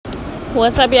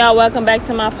What's up, y'all? Welcome back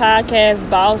to my podcast,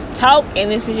 Boss Talk,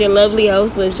 and this is your lovely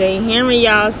host, LaJay Henry,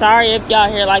 y'all. Sorry if y'all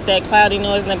hear like that cloudy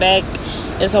noise in the back.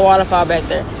 It's a waterfall back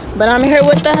there. But I'm here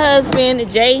with the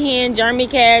husband, Jay Hen, Jeremy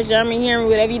Cash, Jeremy Henry,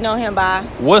 whatever you know him by.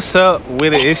 What's up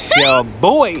with it? It's your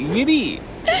boy, Yiddy.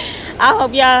 I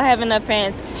hope y'all having a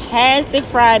fantastic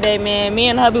Friday, man. Me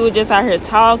and hubby were just out here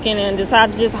talking and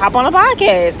decided to just hop on a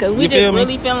podcast because we just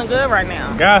really feeling good right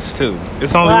now. Gots to.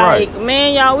 It's only right.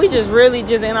 Man, y'all, we just really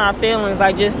just in our feelings.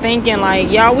 Like, just thinking, like,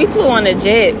 y'all, we flew on a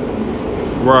jet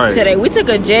today. We took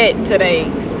a jet today.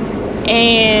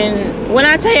 And when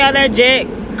I tell y'all that jet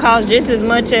cost just as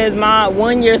much as my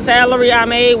 1 year salary I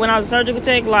made when I was a surgical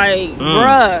tech, like,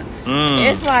 bruh,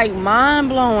 it's like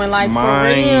mind-blowing. Like, for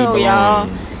real, y'all.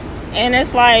 And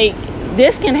it's like,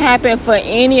 this can happen for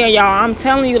any of y'all. I'm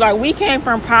telling you, like, we came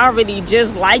from poverty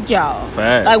just like y'all.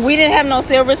 Facts. Like, we didn't have no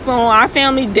silver spoon. Our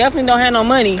family definitely don't have no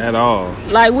money at all.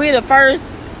 Like, we're the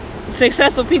first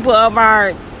successful people of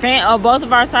our of both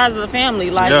of our sides of the family.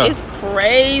 Like, it's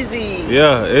crazy.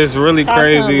 Yeah, it's really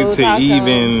crazy to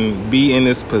even be in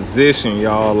this position,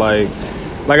 y'all. Like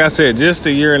I said, just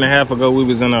a year and a half ago, we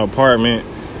was in an apartment.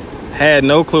 Had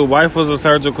no clue. Wife was a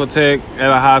surgical tech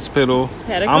at a hospital.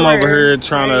 I'm over here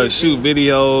trying to shoot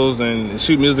videos and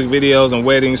shoot music videos and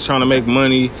weddings, trying to make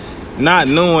money, not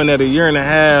knowing that a year and a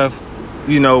half,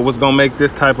 was going to make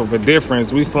this type of a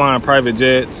difference. We flying private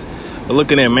jets,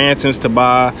 looking at mansions to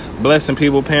buy, blessing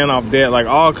people, paying off debt, like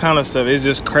all kind of stuff. It's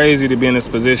just crazy to be in this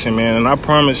position, man. And I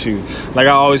promise you, like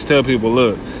I always tell people,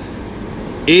 look,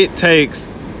 it takes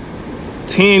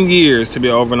 10 years to be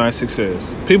an overnight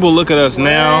success. People look at us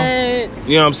now,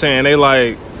 you know what I'm saying? They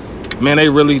like, man, they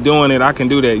really doing it. I can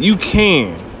do that. You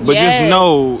can, but just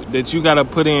know that you got to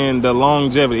put in the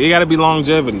longevity. It got to be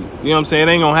longevity. You know what I'm saying?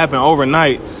 It ain't going to happen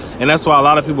overnight. And that's why a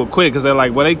lot of people quit, because they're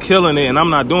like, well, they killing it and I'm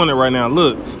not doing it right now.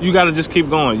 Look, you got to just keep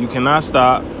going. You cannot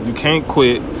stop. You can't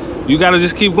quit. You got to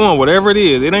just keep going. Whatever it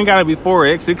is. It ain't got to be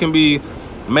Forex. It can be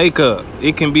makeup.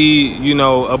 It can be,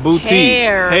 a boutique.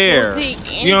 Hair.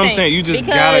 Boutique, you know what I'm saying? You just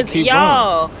got to keep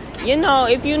going.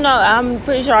 If I'm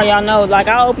pretty sure y'all know, like,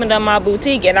 I opened up my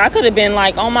boutique and I could have been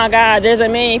like, oh my God, there's a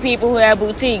million people who have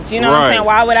boutiques. You know what I'm saying?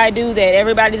 Why would I do that?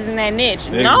 Everybody's in that niche.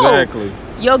 Exactly. No.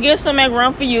 Your gifts will make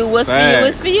room for you. What's for you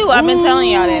is for you. I've been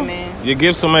telling y'all that, man. Your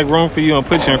gifts will make room for you and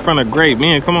put you in front of great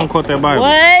men. Come on, quote that Bible.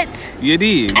 What? You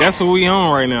did. That's what we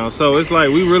on right now. So it's like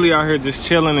we really out here just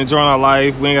chilling, enjoying our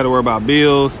life. We ain't got to worry about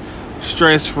bills.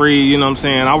 Stress free. You know what I'm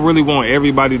saying? I really want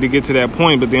everybody to get to that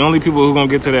point. But the only people who going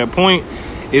to get to that point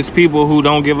is people who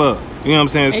don't give up. You know what I'm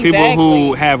saying? It's people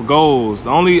who have goals.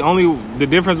 Only the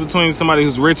difference between somebody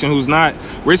who's rich and who's not,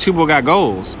 rich people got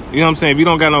goals. You know what I'm saying? If you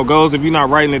don't got no goals, if you're not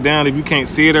writing it down, if you can't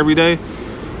see it every day,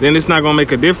 then it's not going to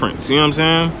make a difference. You know what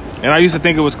I'm saying? And I used to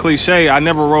think it was cliche. I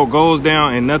never wrote goals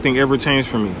down and nothing ever changed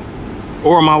for me.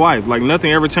 Or my wife. Like,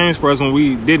 nothing ever changed for us when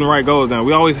we didn't write goals down.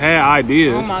 We always had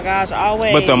ideas. Oh my gosh,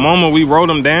 always. But the moment we wrote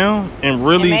them down and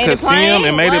really could see them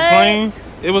and made it plain,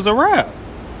 it was a wrap.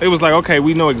 It was like, okay,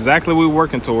 we know exactly what we're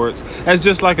working towards. That's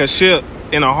just like a ship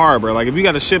in a harbor. Like, if you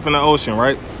got a ship in the ocean,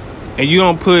 right? And you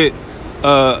don't put,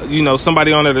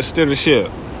 somebody on there to steer the ship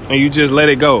and you just let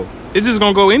it go, it's just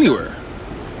going to go anywhere.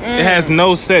 It has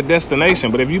no set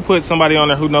destination. But if you put somebody on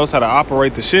there who knows how to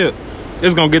operate the ship,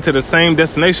 it's going to get to the same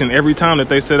destination every time that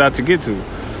they set out to get to.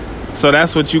 So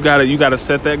that's what you got to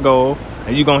set that goal,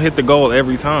 and you're going to hit the goal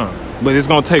every time. But it's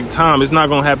going to take time. It's not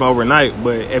going to happen overnight.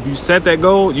 But if you set that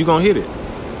goal, you're going to hit it.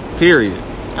 Period.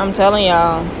 I'm telling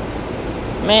y'all,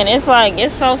 man, it's like,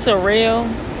 it's so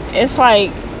surreal. It's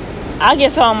like, I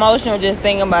get so emotional just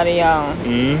thinking about it, y'all.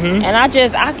 And I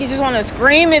just want to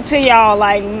scream it to y'all,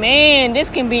 like, man, this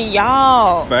can be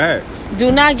y'all. Facts.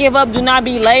 Do not give up. Do not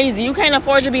be lazy. You can't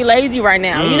afford to be lazy right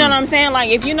now. You know what I'm saying? Like,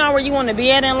 if you know where you want to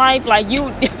be at in life, like,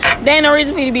 there ain't no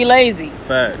reason for you to be lazy.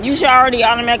 Facts. You should already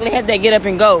automatically have that get up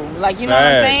and go. Like, you know what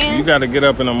I'm saying? You got to get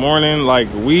up in the morning.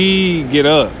 Like, we get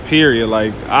up, period.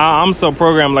 Like, I'm so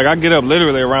programmed. Like, I get up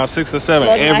literally around 6 or 7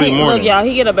 every morning. Look, y'all,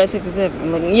 he get up at 6 or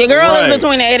 7. Look, your girl is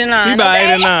between 8 and 9. She about 8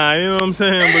 and 9, you know what I'm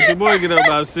saying? But your boy get up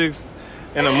about 6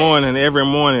 in the morning every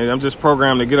morning. I'm just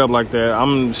programmed to get up like that.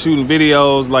 I'm shooting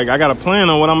videos. Like, I got a plan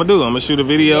on what I'm going to do. I'm going to shoot a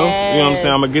video. You know what I'm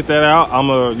saying? I'm going to get that out. I'm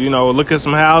going to, look at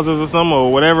some houses or something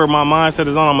or whatever my mindset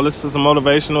is on. I'm going to listen to some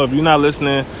motivational. If you're not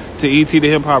listening to E.T. the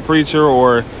Hip Hop Preacher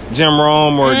or Jim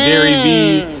Rome or Gary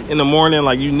Vee in the morning,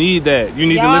 like, you need that. You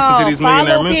need to listen to these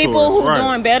millionaire mentors. Follow people who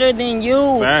doing better than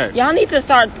you. Facts. Y'all need to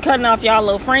start cutting off y'all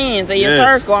little friends or your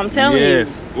circle. I'm telling you.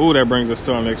 Yes. Ooh, that brings us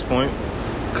to our next point.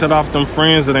 Cut off them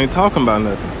friends that ain't talking about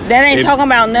nothing. Talking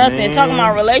about nothing. Man. Talking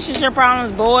about relationship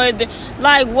problems, boy.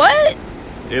 Like, what?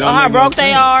 how broke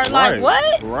they are. Like,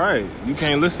 what? Right. You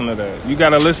can't listen to that. You got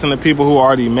to listen to people who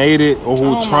already made it or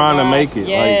who trying to make it.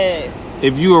 Yes. Like,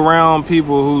 if you around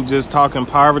people who just talking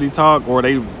poverty talk or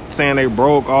they saying they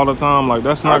broke all the time, like,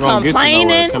 that's not going to get you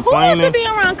nowhere. Who wants to be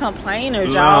around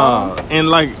complainers, y'all? And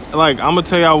like I'm going to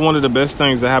tell y'all one of the best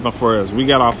things that happened for us. We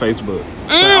got our Facebook.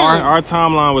 Our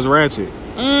timeline was ratchet.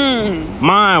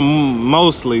 Mine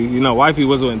mostly, wifey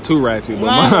wasn't too ratchet, but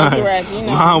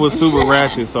mine was super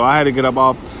ratchet. So I had to get up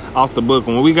off the book.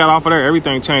 When we got off of there,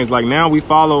 everything changed. Like now we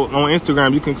follow on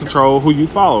Instagram, you can control who you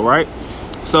follow, right?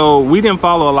 So we didn't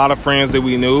follow a lot of friends that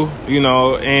we knew,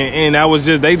 and that was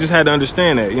they just had to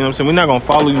understand that, what I'm saying? We're not gonna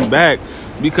follow you back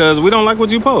because we don't like what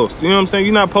you post. You know what I'm saying?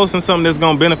 You're not posting something that's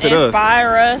gonna benefit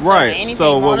inspire us, right?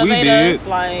 So what we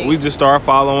did, we just started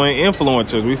following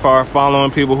influencers. We started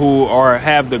following people who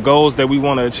have the goals that we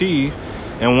want to achieve,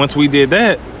 and once we did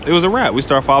that, it was a wrap. We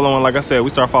started following, like I said,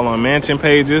 we started following mansion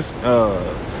pages,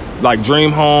 like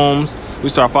dream homes. We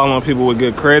started following people with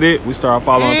good credit. We started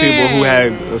following people who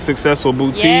had successful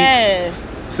boutiques,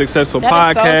 successful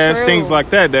podcasts, things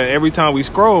like that. That every time we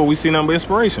scroll, we see number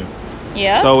inspiration.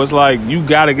 Yeah. So it's like you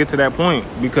got to get to that point,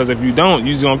 because if you don't,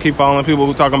 you're just gonna keep following people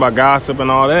who talking about gossip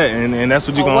and all that, and that's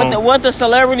what you're gonna what the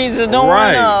celebrities are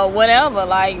doing, whatever.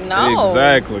 Like, no,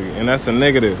 exactly, and that's a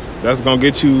negative. That's gonna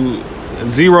get you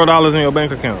 $0 in your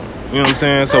bank account. You know what I'm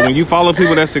saying? So when you follow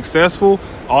people that's successful,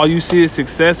 all you see is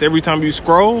success every time you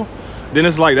scroll. Then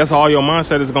it's like that's all your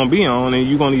mindset is gonna be on, and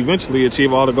you're gonna eventually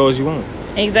achieve all the goals you want.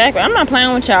 Exactly. I'm not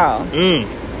playing with y'all.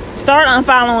 Start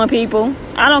unfollowing people.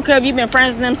 I don't care if you've been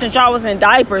friends with them since y'all was in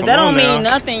diapers. That don't mean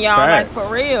nothing, y'all. Facts. Like,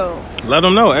 for real. Let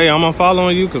them know, hey, I'm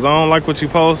unfollowing you because I don't like what you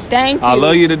post. Thank you. I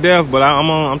love you to death, but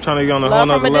I'm trying to get on a whole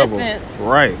nother level. Distance.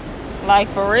 Right. Like,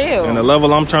 for real. And the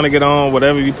level I'm trying to get on,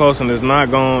 whatever you posting is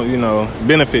not going to,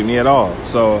 benefit me at all.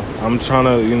 So I'm trying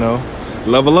to,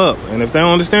 level up. And if they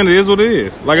don't understand, it is what it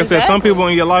is. Like I said, some people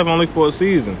in your life only for a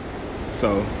season.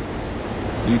 So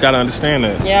you got to understand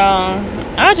that.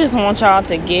 Yeah. I just want y'all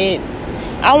to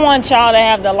I want y'all to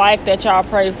have the life that y'all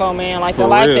pray for, man. Like, the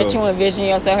life that you envision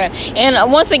yourself having.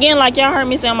 And once again, like y'all heard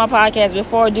me say on my podcast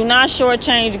before, do not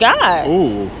shortchange God.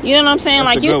 Ooh. You know what I'm saying?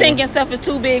 Like, you thinking stuff is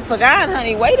too big for God,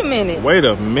 honey. Wait a minute.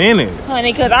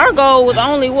 Honey, because our goal was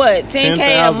only, what,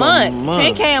 10K a month?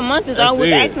 10K a month is all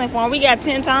we're asking for. And we got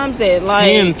 10 times that. Like,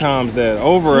 10 times that.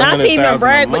 Over 100,000 not to even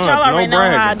brag, but y'all already know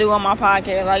bragging. how I do on my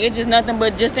podcast. Like, it's just nothing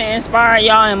but just to inspire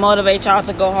y'all and motivate y'all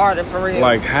to go harder, for real.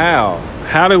 Like, how?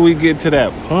 How did we get to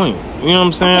that point? You know what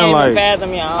I'm saying? I can't even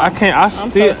fathom, y'all. I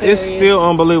can't. It's still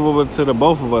unbelievable to the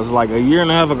both of us. Like a year and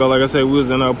a half ago, like I said, we was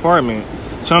in an apartment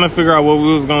trying to figure out what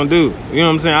we was gonna do. You know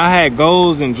what I'm saying? I had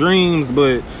goals and dreams,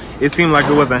 but it seemed like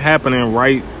it wasn't happening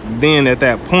right then at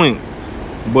that point.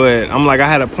 But I'm like, I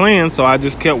had a plan, so I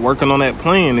just kept working on that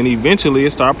plan, and eventually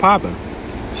it started popping.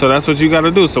 So that's what you got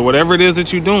to do. So whatever it is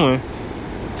that you're doing,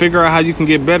 figure out how you can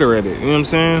get better at it. You know what I'm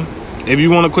saying? If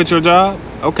you want to quit your job,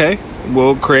 okay.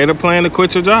 Well, create a plan to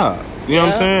quit your job. You know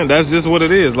what I'm saying? That's just what it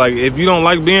is. Like, if you don't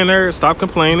like being there, stop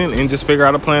complaining and just figure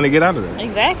out a plan to get out of there.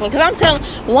 Exactly. Because I'm telling,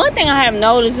 one thing I have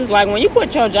noticed is, like, when you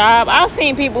quit your job, I've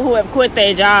seen people who have quit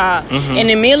their job, and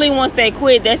immediately once they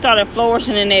quit, they started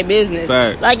flourishing in their business.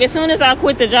 Facts. Like, as soon as I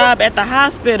quit the job at the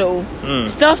hospital,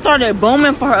 stuff started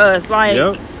booming for us.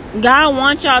 Like, God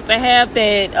wants y'all to have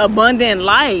that abundant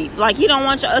life. Like, He don't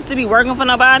want us to be working for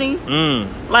nobody.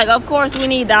 Like, of course we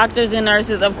need doctors and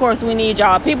nurses. Of course we need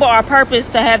y'all. People are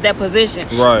purposed to have that position.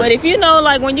 Right. But if you know,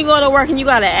 like, when you go to work and you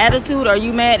got an attitude or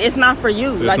you mad, it's not for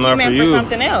you. It's like, not you meant for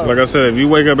something else. Like I said, if you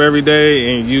wake up every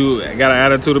day and you got an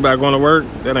attitude about going to work,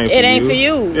 that ain't for you. It ain't for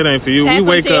you. It ain't for you. Tap we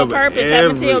wake into up your purpose. Tap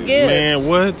into your gifts. Man,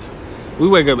 what? We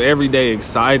wake up every day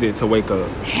excited to wake up.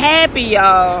 Happy,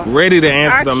 y'all. Ready to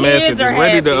answer the messages.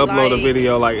 Ready to upload like, a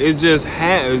video. Like, it's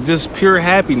just pure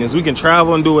happiness. We can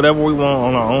travel and do whatever we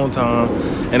want on our own time.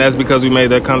 And that's because we made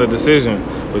that kind of decision.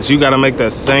 But you got to make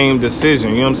that same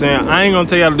decision. You know what I'm saying? I ain't going to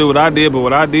tell y'all to do what I did. But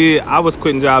what I did, I was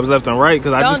quitting jobs left and right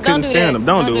because I just couldn't stand them.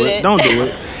 Don't do it. Don't do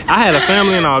it. I had a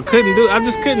family and I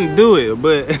just couldn't do it.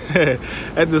 But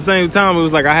at the same time, it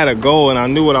was like I had a goal and I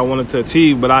knew what I wanted to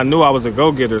achieve, but I knew I was a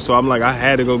go-getter. So I'm like, I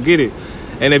had to go get it.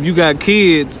 And if you got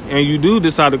kids and you do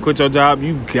decide to quit your job,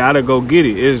 you gotta go get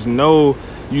it. It's no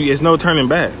turning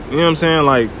back. You know what I'm saying?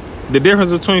 Like, the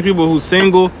difference between people who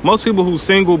single, most people who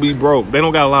single be broke. They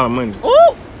don't got a lot of money.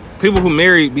 Ooh. People who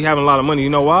married be having a lot of money. You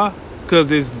know why? Because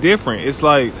it's different. It's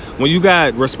like when you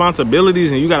got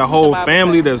responsibilities and you got a whole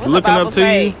family that's looking up to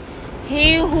you.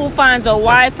 He who finds a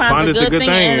wife finds a good thing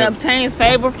and obtains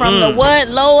favor from the what,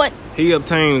 Lord? He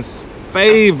obtains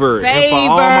favor. And for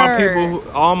all my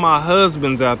people, all my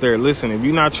husbands out there, listen, if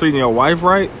you're not treating your wife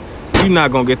right, you're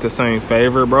not going to get the same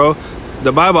favor, bro.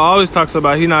 The Bible always talks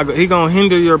about he gonna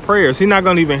hinder your prayers. He not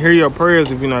gonna even hear your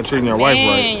prayers if you're not treating your wife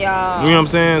right. Y'all. You know what I'm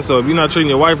saying? So if you're not treating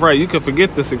your wife right, you can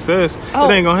forget the success. It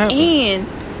ain't gonna happen. And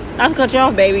not to cut you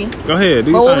off, baby. Go ahead.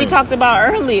 But what we talked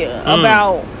about earlier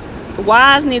about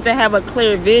wives need to have a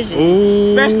clear vision,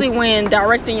 especially when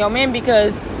directing your man,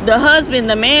 because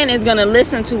the man is gonna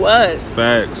listen to us.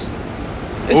 Facts.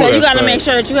 So you got to make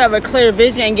sure that you have a clear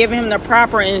vision and give him the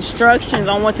proper instructions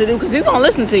on what to do, because he's going to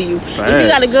listen to you. Facts. If you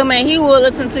got a good man, he will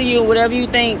listen to you, whatever you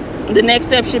think the next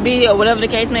step should be or whatever the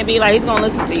case may be. Like, he's going to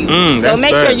listen to you. So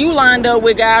make sure you lined up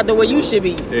with God the way you should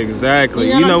be. Exactly.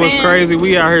 You know what's crazy?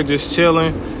 We out here just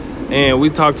chilling, and we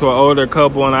talked to an older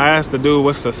couple, and I asked the dude,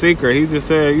 what's the secret? He just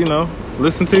said,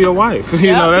 listen to your wife.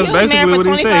 That's basically what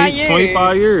he said.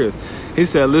 25 years. He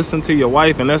said, listen to your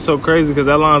wife. And that's so crazy because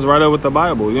that lines right up with the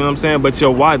Bible. You know what I'm saying? But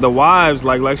the wives,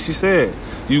 like she said,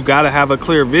 you got to have a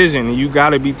clear vision. And you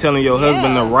got to be telling your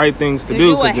husband the right things to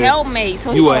do. You a helpmate.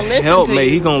 So you a helpmate.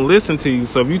 He going to listen to you.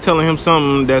 So if you telling him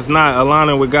something that's not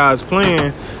aligning with God's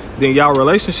plan, then y'all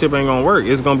relationship ain't going to work.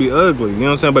 It's going to be ugly. You know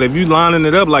what I'm saying? But if you lining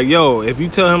it up like, if you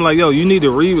tell him like, you need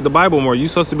to read the Bible more. You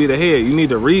supposed to be the head. You need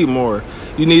to read more.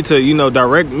 You need to,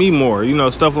 direct me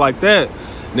more. Stuff like that.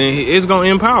 Then it's going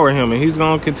to empower him and he's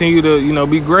going to continue to,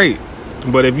 be great.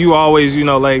 But if you always,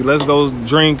 like, let's go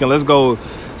drink and let's go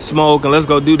smoke and let's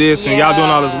go do this and y'all doing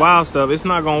all this wild stuff, it's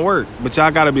not going to work. But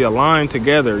y'all got to be aligned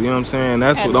together. You know what I'm saying?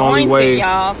 That's the only way.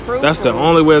 That's the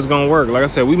only way it's going to work. Like I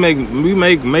said, we make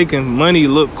making money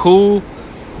look cool.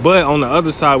 But on the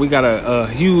other side, we got a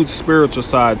huge spiritual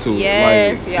side to it.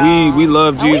 Yes, like, we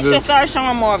love Jesus. We should start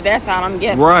showing more of that side, I'm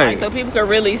guessing. Right. Like, so people can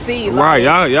really see. Like,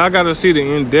 right. Y'all got to see the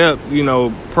in-depth,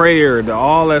 prayer,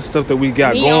 all that stuff that we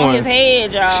got going. on his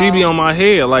head, y'all. She be on my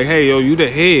head. Like, hey, you the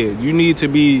head. You need to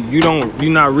be, you're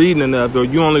not reading enough. Or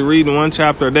you only reading 1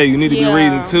 chapter a day. You need to be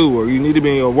reading 2. Or you need to be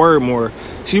in your word more.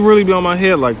 She really be on my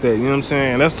head like that. You know what I'm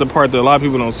saying? That's the part that a lot of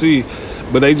people don't see.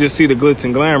 But they just see the glitz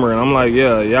and glamour. And I'm like,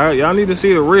 y'all need to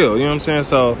see the real. You know what I'm saying?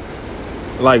 So,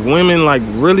 like, women, like,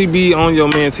 really be on your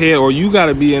man's head. Or you got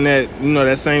to be in that,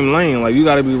 that same lane. Like, you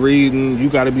got to be reading. You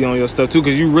got to be on your stuff, too.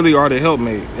 Because you really are the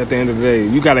helpmate at the end of the day.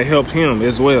 You got to help him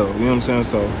as well. You know what I'm saying?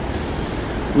 So,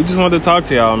 we just wanted to talk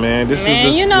to y'all, man. This is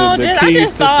the keys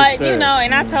to success. And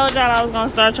I told y'all I was going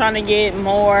to start trying to get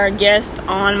more guests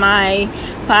on my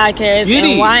podcast.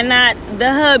 And why not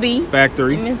the hubby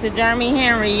factory, Mr. Jeremy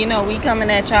Henry? We coming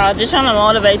at y'all, just trying to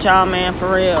motivate y'all, man,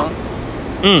 for real.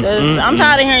 I'm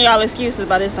tired of hearing y'all excuses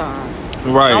by this time.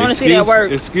 Right. I want to see that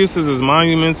work. Excuses is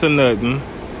monuments of nothing.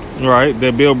 Right.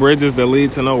 That build bridges that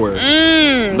lead to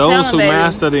nowhere. Those who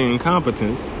master the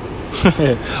incompetence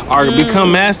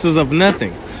become masters of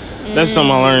nothing. That's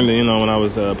something I learned, when I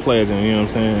was pledging, you know what I'm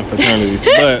saying, fraternities.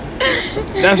 But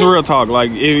that's real talk.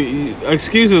 Like,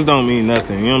 excuses don't mean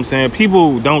nothing, you know what I'm saying?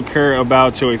 People don't care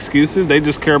about your excuses. They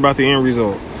just care about the end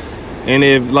result. And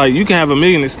if, like, you can have a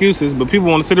million excuses, but people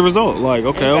want to see the result. Like,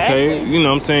 okay, you know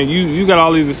what I'm saying? You got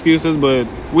all these excuses, but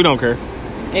we don't care.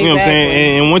 Exactly. You know what I'm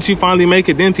saying? And once you finally make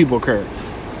it, then people care.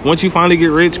 Once you finally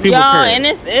get rich, people care. And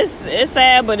it's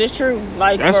sad, but it's true.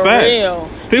 Like, that's for facts. Real.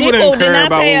 People didn't care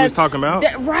about what we was talking about.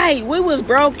 Right. We was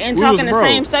broke and talking the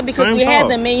same stuff because we had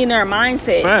the millionaire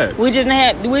mindset. Facts. We just didn't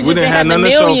have the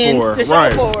millions to show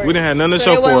for it. We didn't have nothing to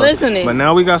show for it. Listening. But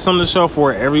now we got something to show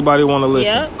for it. Everybody want to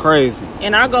listen. Yep. Crazy.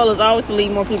 And our goal is always to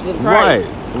lead more people to Christ.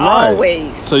 Right.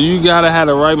 Always. So you gotta have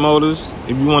the right motives.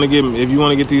 If you want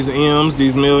to get these M's,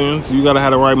 these millions, you gotta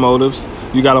have the right motives.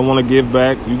 You gotta want to give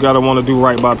back. You gotta want to do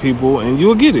right by people, and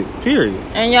you'll get it. Period.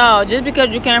 And y'all, just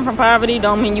because you came from poverty,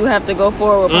 don't mean you have to go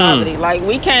forward with poverty. Like,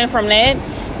 we came from that.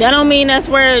 That don't mean that's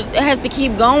where it has to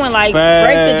keep going. Like,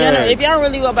 break the generation. If y'all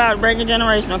really about breaking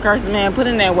generational curses, man, put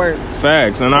in that work.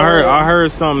 Facts. And I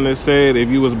heard something that said if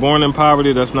you was born in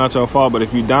poverty, that's not your fault. But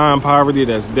if you die in poverty,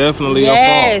 that's definitely your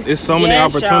fault. It's so many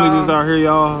opportunities out here,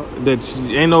 y'all, that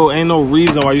ain't no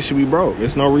reason why you should be broke.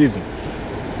 It's no reason.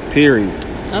 Period.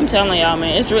 I'm telling y'all,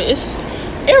 man,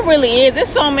 it really is. There's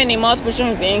so many multiple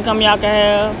streams of income y'all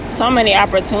can have. So many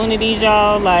opportunities,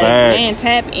 y'all. Like, man,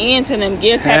 tap into them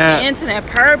gifts. Tap into that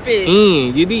purpose.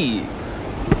 You did.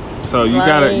 So you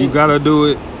gotta do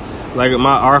it. Like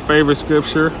our favorite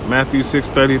scripture, Matthew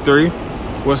 6:33.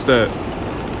 What's that?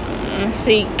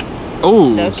 Seek.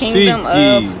 Oh, the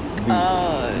kingdom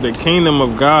the kingdom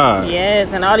of God.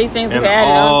 Yes, and all these things will be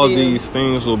added all unto you. These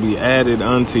things will be added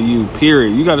unto you.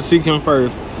 Period. You got to seek Him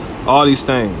first. All these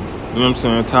things. You know what I'm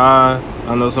saying? Tithe.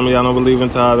 I know some of y'all don't believe in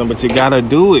tithing, but you gotta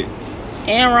do it.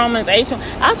 And Romans 8.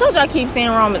 I told you I keep seeing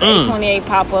Romans 8:28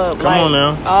 pop up. Come on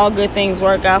now. All good things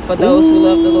work out for those who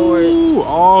love the Lord.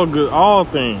 All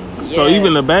things. Yes. So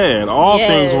even the bad, all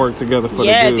things work together for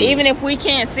the good. Even if we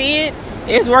can't see it,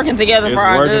 It's working together for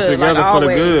our good. It's working together for the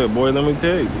good, boy. Let me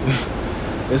tell you.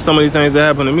 There's so many things that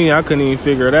happened to me, I couldn't even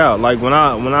figure it out. Like when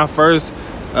I owed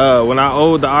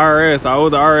the IRS,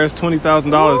 $20,000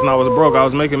 and I was broke. I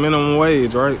was making minimum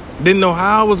wage, right? Didn't know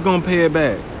how I was gonna pay it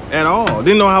back at all.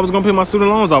 Didn't know how I was gonna pay my student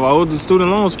loans off. I owed the student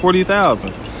loans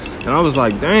 $40,000, and I was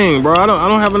like, dang, bro, I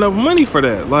don't have enough money for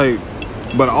that. Like,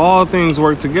 but all things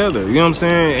work together. You know what I'm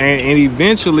saying? And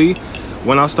eventually,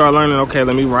 when I start learning, okay,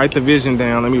 let me write the vision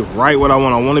down. Let me write what I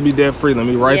want. I want to be debt free. Let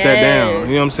me write that down.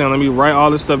 You know what I'm saying? Let me write all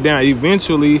this stuff down.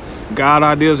 Eventually, God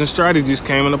ideas and strategies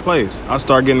came into place. I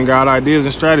start getting God ideas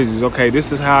and strategies. Okay,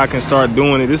 this is how I can start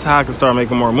doing it. This is how I can start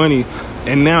making more money.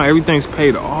 And now everything's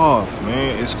paid off,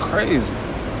 man. It's crazy.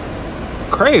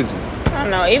 Crazy. I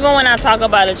don't know. Even when I talk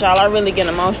about it, y'all, I really get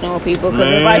emotional with people.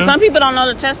 Because it's like some people don't know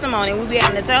the testimony. We be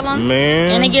having to tell them.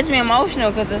 Man. And it gets me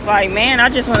emotional because it's like, man, I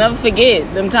just will never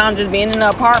forget them times just being in the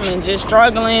apartment, just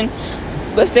struggling,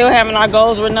 but still having our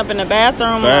goals written up in the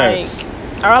bathroom. Facts.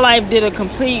 Like, our life did a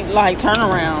complete, like,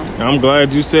 turnaround. I'm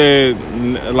glad you said,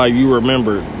 like, you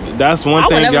remembered. That's one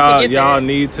thing y'all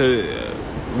need to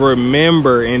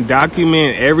remember and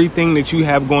document everything that you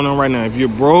have going on right now. If you're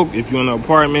broke, if you're in an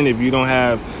apartment, if you don't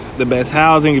have the best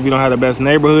housing, if you don't have the best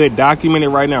neighborhood, document it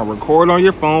right now. Record on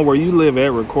your phone where you live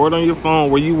at, record on your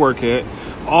phone where you work at,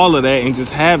 all of that, and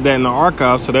just have that in the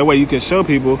archive so that way you can show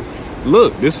people,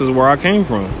 look, this is where I came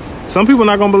from. Some people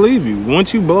not gonna believe you.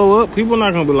 Once you blow up, people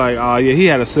not gonna be like, oh yeah, he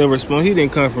had a silver spoon, he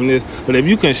didn't come from this. But if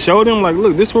you can show them, like,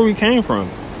 look, this is where we came from,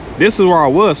 this is where I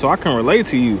was, so I can relate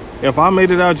to you. If I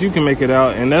made it out, you can make it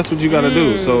out, and that's what you gotta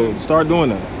do. So start doing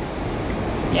that.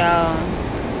 Y'all,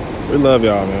 we love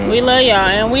y'all, man. We love y'all,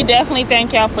 and we definitely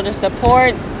thank y'all for the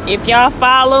support. If y'all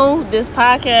follow this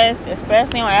podcast,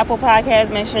 especially on Apple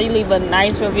Podcasts, make sure you leave a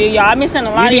nice review. Y'all, I've been seeing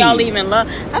a lot of y'all leaving love.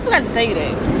 I forgot to tell you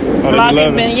that. A lot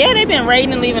of people they've been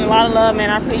rating and leaving a lot of love, man.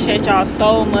 I appreciate y'all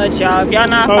so much, y'all. If y'all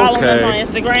not following us on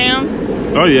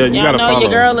Instagram, oh yeah, you gotta follow. Your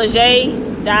girl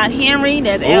Lejay.Henry.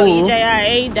 That's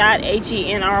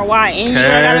LEJIA.HENRY. And you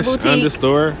got a boutique.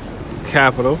 _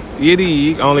 capital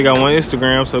Yiddy. Only got one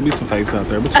Instagram, so be some fakes out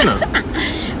there, but you know.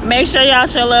 Make sure y'all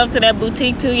show love to that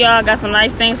boutique too, y'all. Got some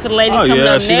nice things for the ladies coming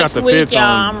up next week, y'all.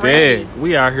 I'm ready.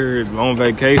 We out here on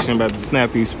vacation, about to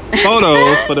snap these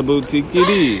photos for the boutique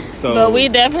Yiddy. So, but we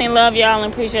definitely love y'all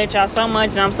and appreciate y'all so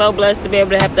much, and I'm so blessed to be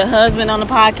able to have the husband on the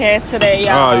podcast today,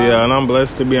 y'all. Oh yeah, and I'm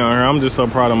blessed to be on here. I'm just so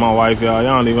proud of my wife, y'all.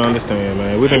 Y'all don't even understand,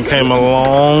 man. We done came a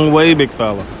long way, big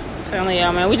fella. Telling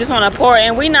y'all, man, we just want to pour,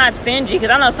 and we not stingy, because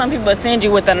I know some people are stingy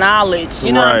with the knowledge.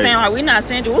 You know what I'm saying? Like, we not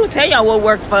stingy. We'll tell y'all what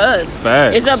worked for us.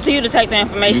 Facts. It's up to you to take the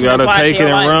information. You gotta take it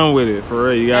and life. Run with it, for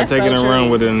real. You gotta take it and run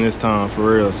with it in this time, for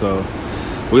real. So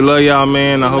we love y'all,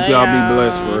 man. I hope y'all be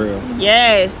blessed, for real.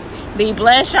 Yes, be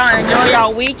blessed, y'all. Enjoy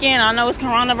y'all weekend. I know it's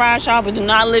coronavirus, y'all, but do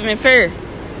not live in fear.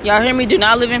 Y'all hear me? Do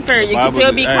not live in fear. You can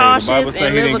still be cautious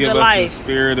and live a good life. The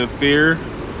spirit of fear,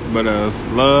 but of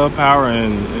love, power,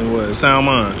 and what? Sound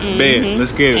mind. Bet.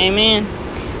 Let's get it. Amen.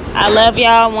 I love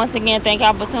y'all. Once again, thank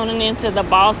y'all for tuning in to the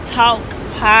Boss Talk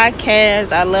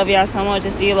podcast. I love y'all so much. I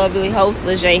see your lovely host,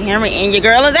 Lejay Henry, and your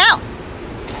girl is out.